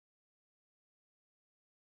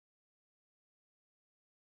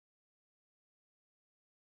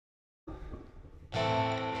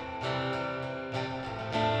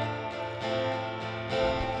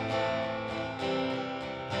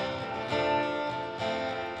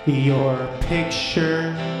Your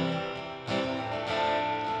picture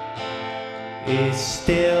is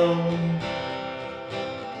still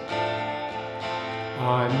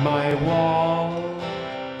on my wall,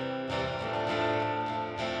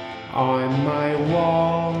 on my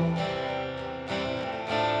wall.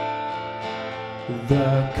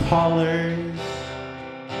 The colors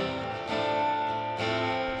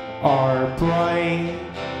are bright,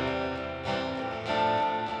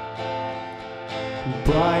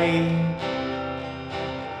 bright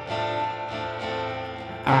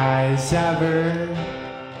as ever.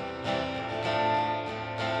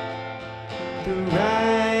 The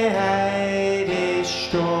red is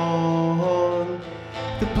strong,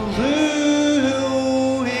 the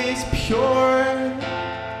blue is pure.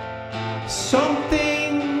 Some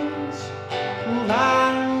things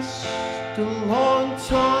last a long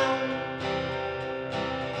time.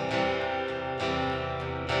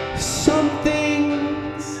 Some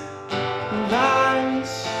things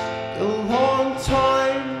last a long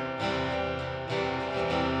time.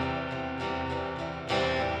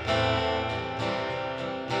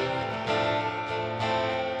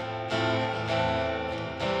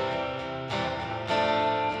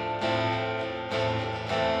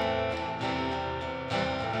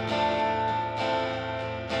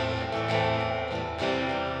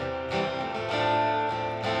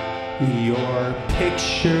 Your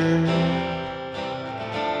picture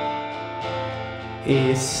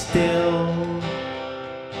is still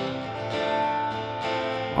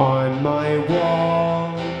on my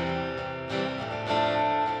wall,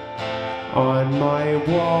 on my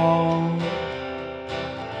wall.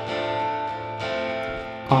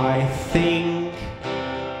 I think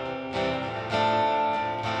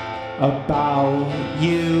about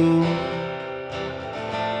you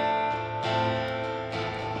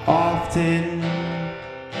often,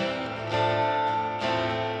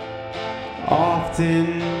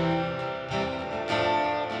 often,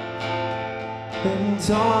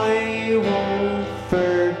 and I won't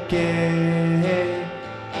forget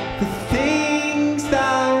the things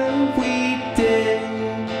that we did.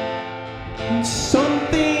 And some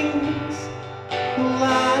things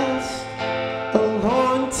last a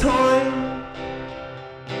long time.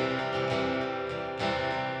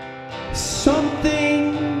 Some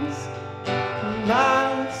things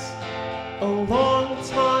last a long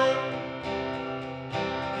time.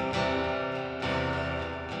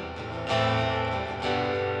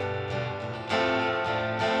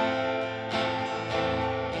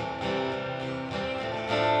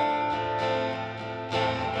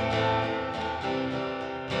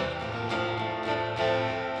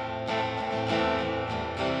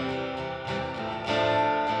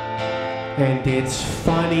 And it's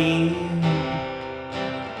funny,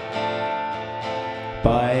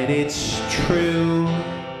 but it's true,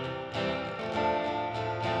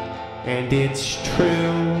 and it's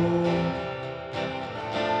true,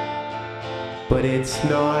 but it's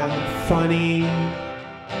not funny.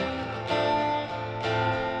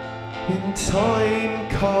 And time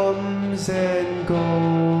comes and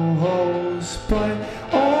goes, but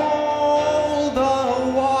all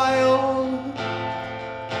the while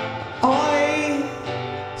I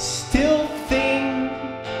still think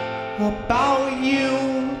about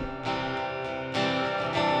you.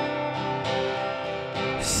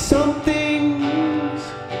 Some things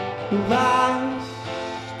last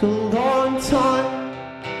a long time.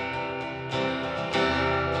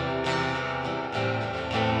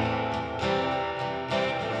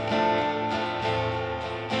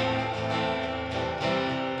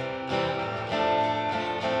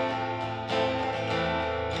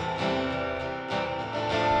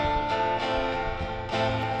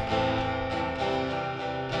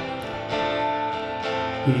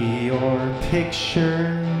 Your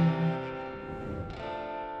picture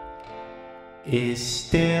is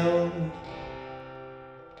still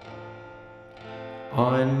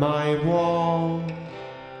on my wall,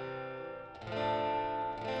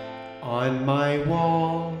 on my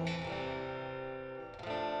wall.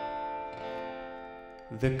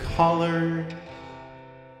 The colors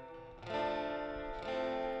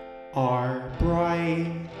are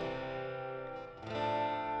bright,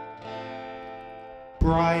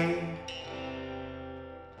 bright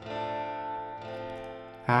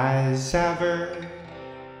as ever,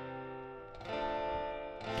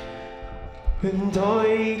 and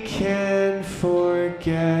I can't forget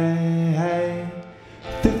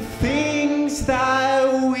the things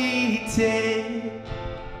that we did.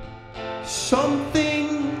 Some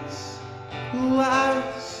things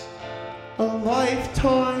last a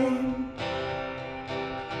lifetime.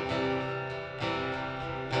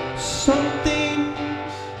 Some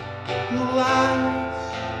things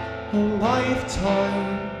a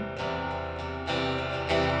lifetime.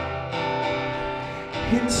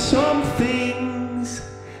 And some things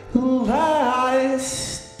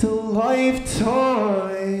last a lifetime.